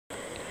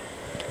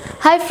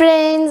Hi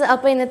friends,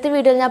 in this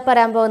video I will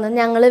talk about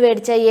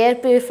air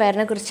purifier.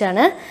 This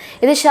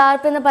is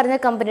Sharp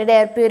company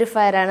air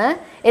purifier.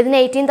 This is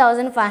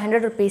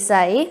 18,500 rupees.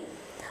 Now,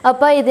 this is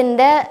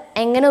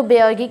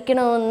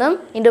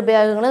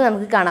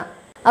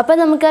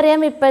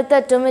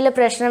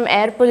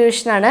air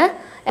pollution. Now,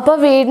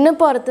 വീടിന്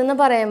പുറത്തുന്ന്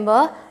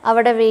പറയുമ്പോൾ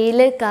അവിടെ വെയിൽ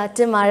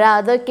കാറ്റ് മഴ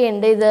അതൊക്കെ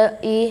ഉണ്ട് ഇത്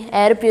ഈ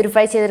എയർ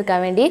പ്യൂരിഫൈ ചെയ്തെടുക്കാൻ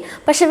വേണ്ടി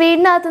പക്ഷേ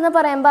വീടിനകത്തുന്ന്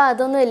പറയുമ്പോൾ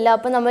അതൊന്നും ഇല്ല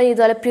അപ്പോൾ നമ്മൾ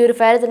ഇതുപോലെ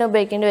പ്യൂരിഫയർ തന്നെ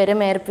ഉപയോഗിക്കേണ്ടി വരും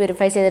എയർ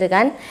പ്യൂരിഫൈ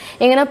ചെയ്തെടുക്കാൻ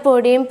ഇങ്ങനെ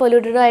പൊടിയും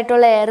പൊല്യൂട്ടഡും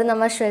ആയിട്ടുള്ള എയർ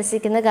നമ്മൾ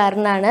ശ്വസിക്കുന്ന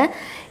കാരണമാണ്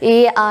ഈ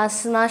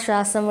ആസ്മ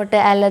ശ്വാസമുട്ട്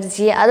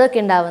അലർജി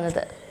അതൊക്കെ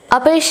ഉണ്ടാവുന്നത്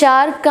അപ്പോൾ ഈ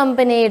ഷാർപ്പ്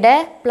കമ്പനിയുടെ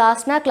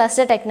പ്ലാസ്മ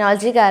ക്ലസ്റ്റർ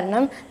ടെക്നോളജി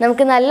കാരണം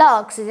നമുക്ക് നല്ല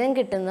ഓക്സിജൻ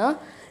കിട്ടുന്നു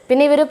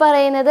പിന്നെ ഇവർ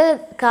പറയുന്നത്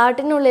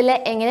കാട്ടിനുള്ളിലെ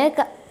എങ്ങനെ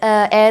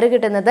എയർ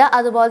കിട്ടുന്നത്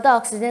അതുപോലത്തെ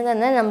ഓക്സിജൻ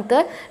തന്നെ നമുക്ക്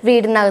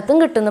വീടിനകത്തും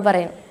കിട്ടുമെന്ന്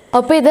പറയുന്നു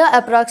അപ്പോൾ ഇത്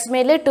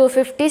അപ്രോക്സിമേറ്റ്ലി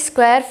 250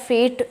 സ്ക്വയർ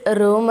ഫീറ്റ്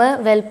റൂം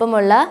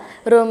വലുപ്പമുള്ള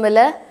റൂമിൽ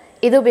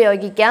ഇത്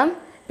ഉപയോഗിക്കാം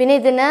പിന്നെ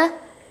ഇതിന്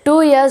 2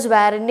 years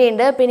വാറണ്ടി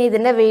ഉണ്ട് പിന്നെ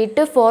ഇതിൻ്റെ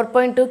വെയിറ്റ്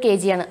 4.2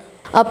 kg ആണ്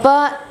അപ്പോൾ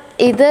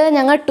ഇത്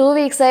ഞങ്ങൾ 2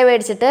 weeks ആയി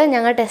മേടിച്ചിട്ട്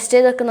ഞങ്ങൾ ടെസ്റ്റ്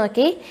ചെയ്തൊക്കെ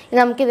നോക്കി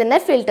നമുക്ക് ഇതിൻ്റെ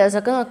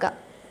ഫിൽറ്റേഴ്സൊക്കെ നോക്കാം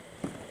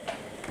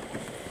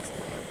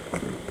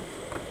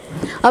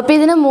അപ്പോൾ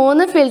ഇതിന്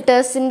 3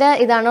 ഫിൽറ്റേഴ്സിൻ്റെ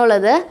ഇതാണ്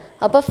ഉള്ളത്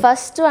അപ്പോൾ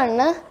ഫസ്റ്റ് വൺ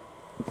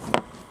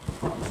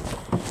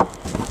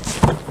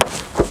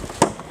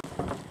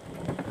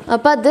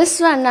അപ്പോൾ ദിസ്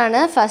വൺ ആണ്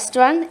ഫസ്റ്റ്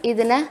വൺ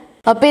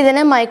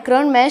ഇതിനെ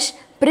മൈക്രോൺ മെഷ്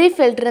പ്രീ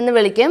ഫിൽറ്റർ എന്ന്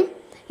വിളിക്കും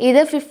ഇത്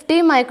 50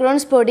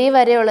 മൈക്രോൺസ് പൊടി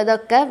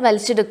വരെയുള്ളതൊക്കെ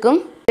വലിച്ചെടുക്കും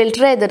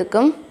ഫിൽറ്റർ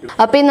ചെയ്തെടുക്കും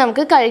അപ്പോൾ ഇത്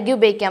നമുക്ക് കഴുകി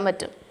ഉപയോഗിക്കാൻ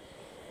പറ്റും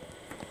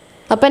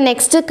അപ്പോൾ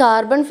നെക്സ്റ്റ്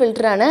കാർബൺ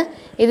ഫിൽറ്റർ ആണ്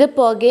ഇത്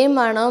പുകയും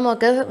മണവും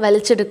ഒക്കെ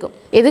വലിച്ചെടുക്കും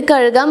ഇത്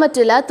കഴുകാൻ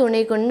പറ്റില്ല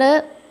തുണി കൊണ്ട്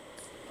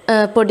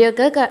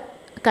പൊടിയൊക്കെ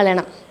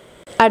കളയണം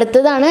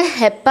അടുത്തതാണ്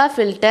ഹെപ്പ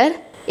ഫിൽറ്റർ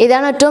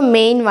ഇതാണ് ഏറ്റവും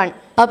മെയിൻ വൺ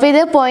അപ്പോൾ ഇത്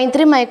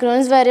 0.3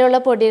 മൈക്രോൺസ് വരെയുള്ള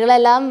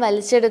പൊടികളെല്ലാം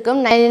വലിച്ചെടുക്കും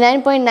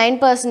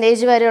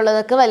 99.9%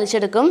 വരെയുള്ളതൊക്കെ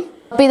വലിച്ചെടുക്കും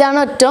അപ്പോൾ ഇതാണ്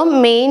ഏറ്റവും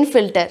മെയിൻ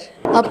ഫിൽറ്റർ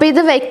അപ്പോൾ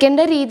ഇത് വെക്കേണ്ട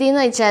രീതി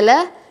എന്ന് വെച്ചാൽ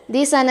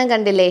ഈ സാധനം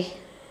കണ്ടില്ലേ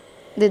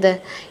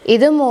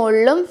ഇത്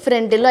മുകളിലും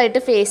ഫ്രണ്ടിലും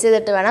ആയിട്ട് ഫേസ്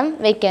ചെയ്തിട്ട് വേണം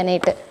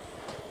വെക്കാനായിട്ട്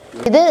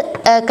ഇത്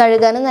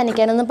കഴുകാനും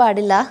നനയ്ക്കാനൊന്നും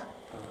പാടില്ല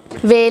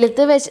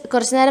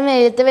കുറച്ച് നേരം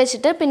വെയിലത്ത്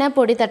വെച്ചിട്ട് പിന്നെ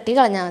പൊടി തട്ടി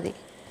കളഞ്ഞാൽ മതി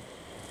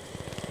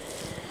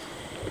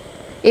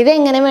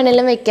ഇതെങ്ങനെ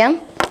വേണമെങ്കിലും വെക്കാം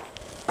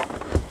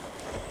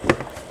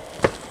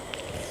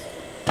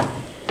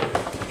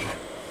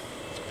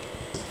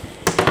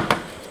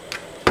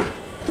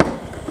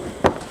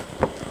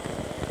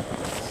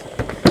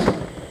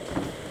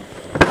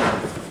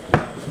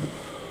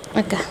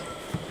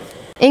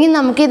ഇനി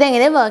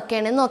നമുക്കിതെങ്ങനെ വർക്ക്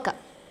ചെയ്യണമെന്ന് നോക്കാം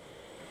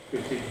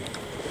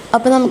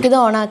അപ്പോൾ നമുക്കിത്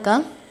ഓണാക്കാം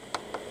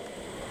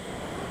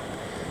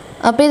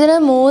അപ്പോൾ ഇതിന്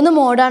 3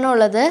 മോഡാണ്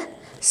ഉള്ളത്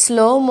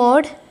slow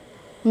mode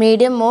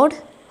medium mode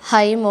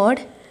high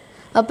mode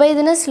അപ്പോൾ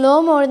ഇതിന് സ്ലോ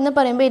മോഡ് എന്ന്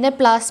പറയുമ്പോൾ ഇതിൻ്റെ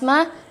പ്ലാസ്മ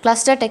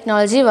ക്ലസ്റ്റർ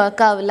ടെക്നോളജി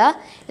വർക്ക് ആവില്ല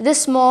ഇത്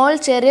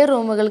ചെറിയ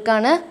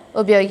റൂമുകൾക്കാണ്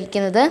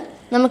ഉപയോഗിക്കുന്നത്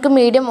നമുക്ക്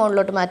മീഡിയം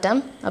മോഡിലോട്ട് മാറ്റാം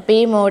അപ്പോൾ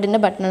ഈ മോഡിൻ്റെ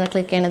ബട്ടണാണ്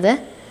ക്ലിക്ക് ചെയ്യണത്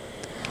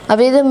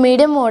അപ്പോൾ ഇത്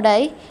മീഡിയം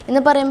മോഡായി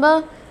എന്ന് പറയുമ്പോൾ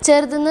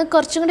ചെറുതുനിന്ന്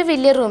കുറച്ചും കൂടി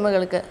വലിയ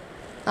റൂമുകൾക്ക്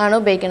ആണ്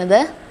ഉപയോഗിക്കുന്നത്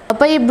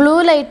അപ്പോൾ ഈ ബ്ലൂ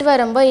ലൈറ്റ്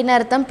വരുമ്പോൾ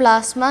ഇതിനർത്ഥം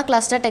പ്ലാസ്മ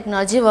ക്ലസ്റ്റർ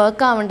ടെക്നോളജി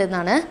വർക്ക്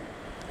ആവേണ്ടതെന്നാണ്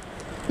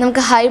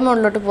നമുക്ക് ഹൈ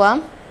മോഡിലോട്ട് പോവാം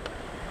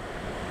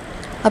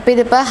അപ്പോൾ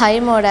ഇതിപ്പോൾ ഹൈ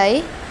മോഡായി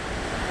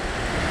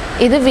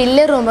ഇത്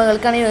വലിയ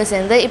റൂമുകൾക്കാണ് യൂസ്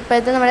ചെയ്യുന്നത്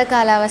ഇപ്പോഴത്തെ നമ്മുടെ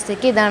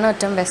കാലാവസ്ഥയ്ക്ക് ഇതാണ്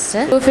ഏറ്റവും ബെസ്റ്റ്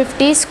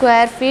 250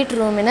 സ്ക്വയർ ഫീറ്റ്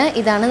റൂമിന്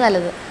ഇതാണ്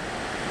നല്ലത്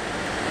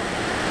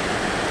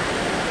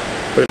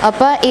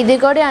അപ്പോൾ ഇതിൽ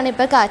കൂടെയാണ്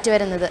ഇപ്പോൾ കാറ്റ്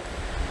വരുന്നത്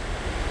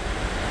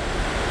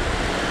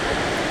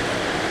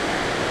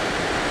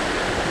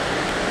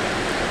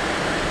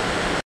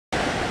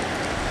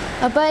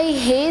അപ്പോൾ ഈ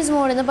ഹേസ്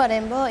മോഡ് എന്ന്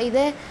പറയുമ്പോൾ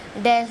ഇത്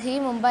ഡൽഹി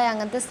മുംബൈ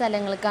അങ്ങനത്തെ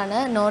സ്ഥലങ്ങൾക്കാണ്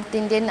നോർത്ത്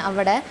ഇന്ത്യൻ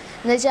അവിടെ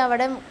എന്ന് വെച്ചാൽ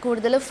അവിടെ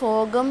കൂടുതൽ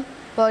ഫോഗും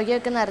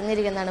പുകയൊക്കെ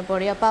നിറഞ്ഞിരിക്കുന്നതാണ്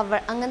പൊടി അപ്പോൾ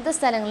അങ്ങനത്തെ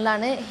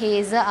സ്ഥലങ്ങളിലാണ്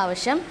ഹേസ്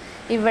ആവശ്യം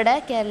ഇവിടെ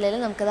കേരളയിൽ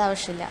നമുക്കത്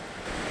ആവശ്യമില്ല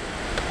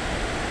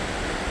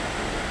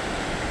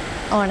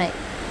ഓണായി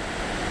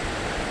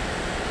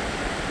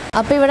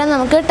അപ്പോൾ ഇവിടെ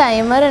നമുക്ക്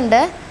ടൈമർ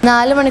ഉണ്ട്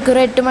 4 മണിക്കൂർ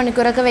 8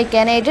 മണിക്കൂറൊക്കെ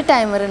വെക്കാനായിട്ട്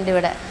ടൈമർ ഉണ്ട്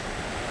ഇവിടെ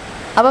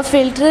അപ്പോൾ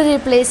ഫിൽറ്റർ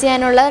റീപ്ലേസ്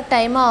ചെയ്യാനുള്ള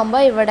ടൈം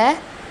ആകുമ്പോൾ ഇവിടെ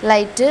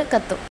ലൈറ്റ്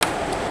കത്തും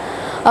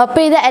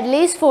അപ്പോൾ ഇത്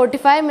അറ്റ്ലീസ്റ്റ്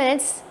 45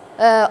 മിനിറ്റ്സ്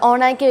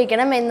ഓണാക്കി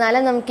വെക്കണം എന്നാലേ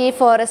നമുക്ക് ഈ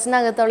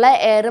ഫോറസ്റ്റിനകത്തുള്ള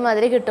എയർ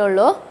മാതിരി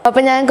കിട്ടുള്ളൂ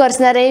അപ്പോൾ ഞാൻ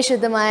കുറച്ച് നേരം ഈ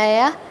ശുദ്ധമായ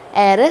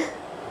എയർ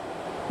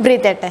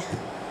ബ്രീത്ത് ചെയ്യട്ടെ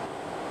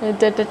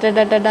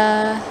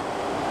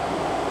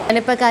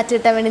ഞാനിപ്പോൾ കാറ്റ്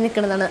കിട്ടാൻ വേണ്ടി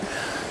നിൽക്കുന്നതാണ്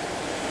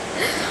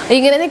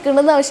ഇങ്ങനെ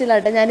നിൽക്കണമെന്ന് ആവശ്യമില്ല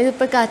കേട്ടോ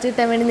ഞാനിതിപ്പോൾ കാറ്റ്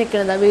കിട്ടാൻ വേണ്ടി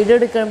നിൽക്കുന്നതാണ് വീഡിയോ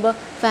എടുക്കുമ്പോൾ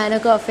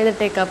ഫാനൊക്കെ ഓഫ്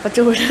ചെയ്തിട്ടേക്കാം അപ്പോൾ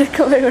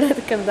ചൂടെടുക്കുമ്പോൾ ഇവിടെ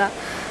എടുക്കുന്നതാണ്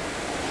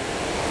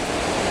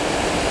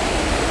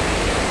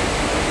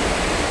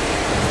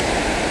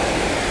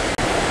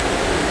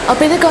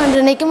അപ്പോൾ ഇത്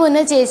കൊണ്ടുവരുന്നതിന്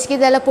മുന്നേ ചേച്ചിക്ക്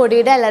ഇതെല്ലാം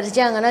പൊടിയുടെ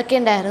അലർജി അങ്ങനെയൊക്കെ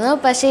ഉണ്ടായിരുന്നു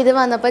പക്ഷേ ഇത്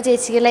വന്നപ്പോൾ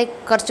ചേച്ചിക്ക്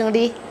കുറച്ചും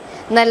കൂടി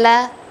നല്ല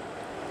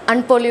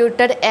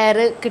അൺപൊല്യൂട്ടഡ് എയർ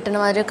കിട്ടുന്ന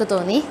മാതിരിയൊക്കെ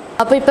തോന്നി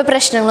അപ്പോൾ ഇപ്പോൾ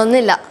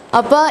പ്രശ്നങ്ങളൊന്നുമില്ല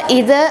അപ്പോൾ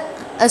ഇത്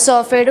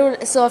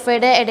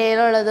സോഫയുടെ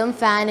ഇടയിലുള്ളതും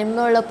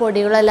ഫാനിലുള്ള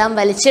പൊടികളെല്ലാം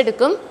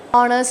വലിച്ചെടുക്കും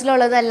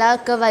കോർണേഴ്സിലുള്ളതെല്ലാം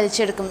ഒക്കെ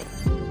വലിച്ചെടുക്കും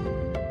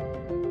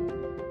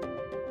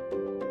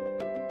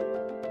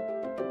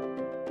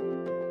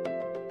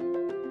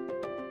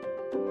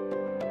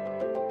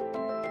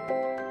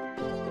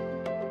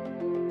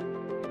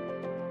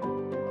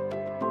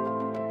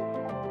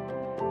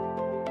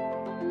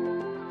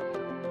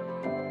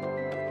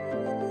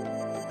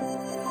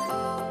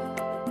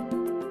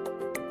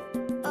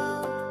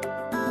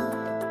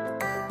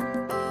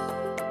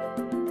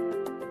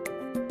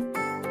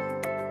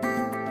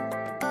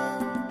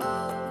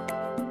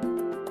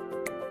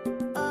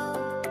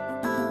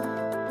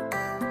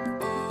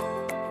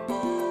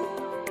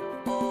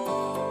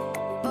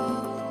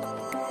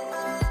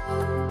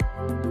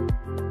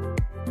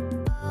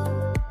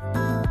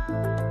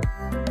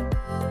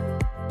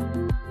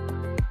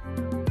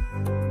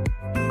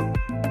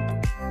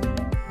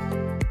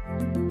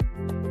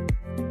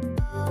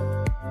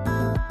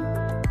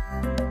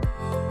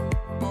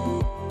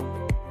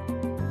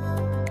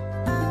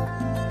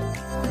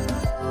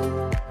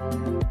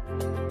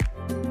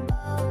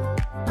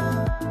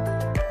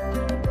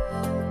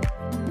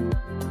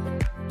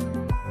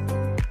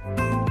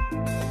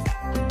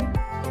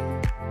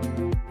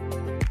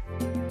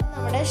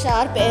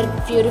ഷാർപ്പ് എയർ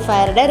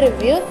പ്യൂരിഫയറുടെ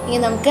റിവ്യൂ ഇനി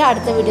നമുക്ക്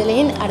അടുത്ത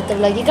വീഡിയോയിൽ അടുത്ത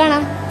വ്ലോഗിൽ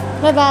കാണാം.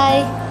 Bye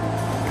bye.